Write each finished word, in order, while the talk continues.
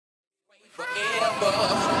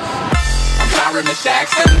I'm sorry, Miss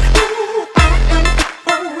Jackson.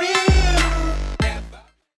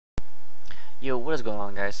 Yo, what is going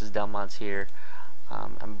on, guys? This is DellModzZ here.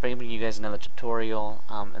 I'm bringing you guys another tutorial.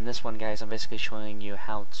 In this one, guys, I'm basically showing you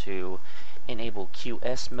how to enable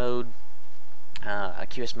QS mode. A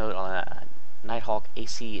QS mode on a Nighthawk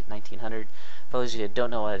AC1900. For those of you that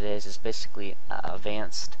don't know what it is, it's basically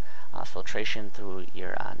advanced filtration through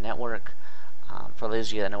your network. For those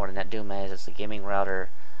of you that know what a NetGear is, it's a gaming router,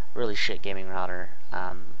 really shit gaming router,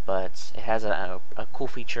 but it has a cool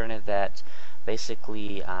feature in it that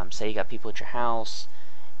basically, say you got people at your house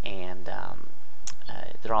and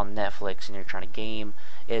they're on Netflix and you're trying to game,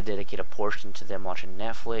 it'll dedicate a portion to them watching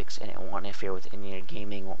Netflix, and it won't interfere with any of your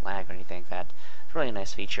gaming, won't lag or anything like that. It's really a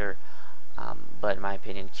nice feature, but in my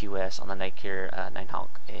opinion, QS on the NetGear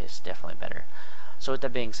Nighthawk is definitely better. So with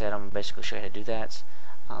that being said, I'm going to basically show you how to do that.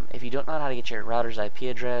 If you don't know how to get your router's IP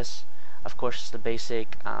address, of course it's the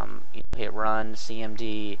basic, you hit run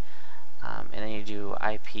cmd, and then you do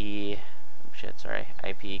IP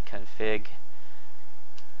config.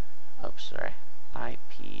 Oops, sorry.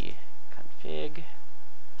 IP config.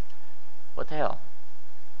 What the hell?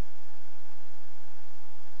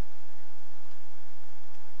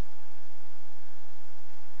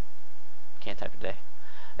 Can't type today.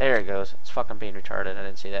 There it goes. It's fucking being retarded. I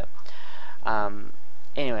didn't see that.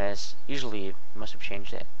 Anyways, usually must have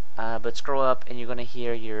changed it. But scroll up and you're gonna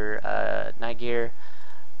hear your NetGear.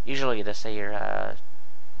 Usually they say your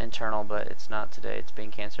internal, but it's not today. It's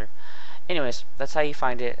being cancer. Anyways, that's how you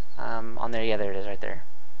find it on there. Yeah, there it is right there.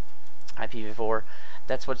 IPv4.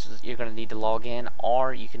 That's what you're going to need to log in,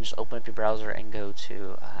 or you can just open up your browser and go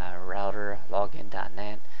to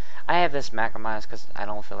routerlogin.net. I have this Macomized because I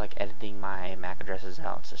don't feel like editing my MAC addresses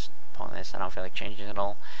out. It's just pointless. I don't feel like changing it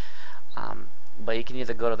all. But you can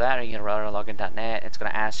either go to that or you can go to routerlogin.net. It's going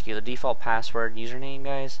to ask you the default password username,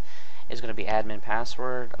 guys, is going to be admin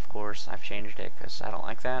password. Of course, I've changed it because I don't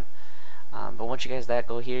like that. But once you guys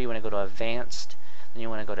go here, you want to go to advanced, then you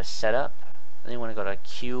want to go to setup, then you want to go to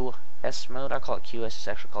QS mode. I call it QS, it's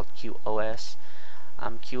actually called QOS.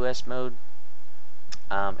 QS mode,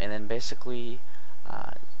 and then basically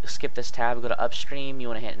skip this tab, go to upstream. You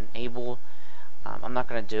want to hit enable. I'm not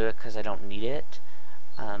going to do it because I don't need it,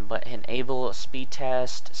 but enable speed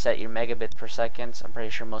test, set your megabits per second. I'm pretty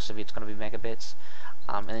sure most of it's going to be megabits,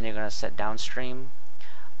 and then you're going to set downstream,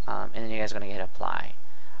 and then you guys are going to hit apply.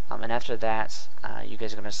 And after that, you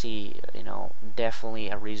guys are going to see, definitely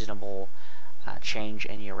a reasonable change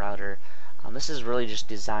in your router. This is really just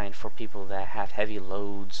designed for people that have heavy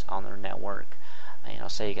loads on their network.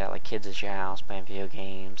 Say you got like kids at your house playing video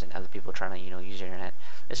games and other people trying to, use your internet.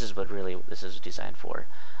 This is what really this is designed for.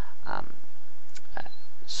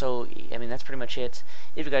 So, that's pretty much it.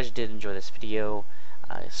 If you guys did enjoy this video,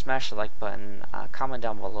 smash the like button. Comment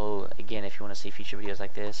down below again if you want to see future videos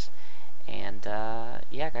like this. And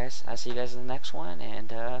yeah, guys, I'll see you guys in the next one,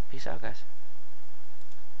 and peace out, guys.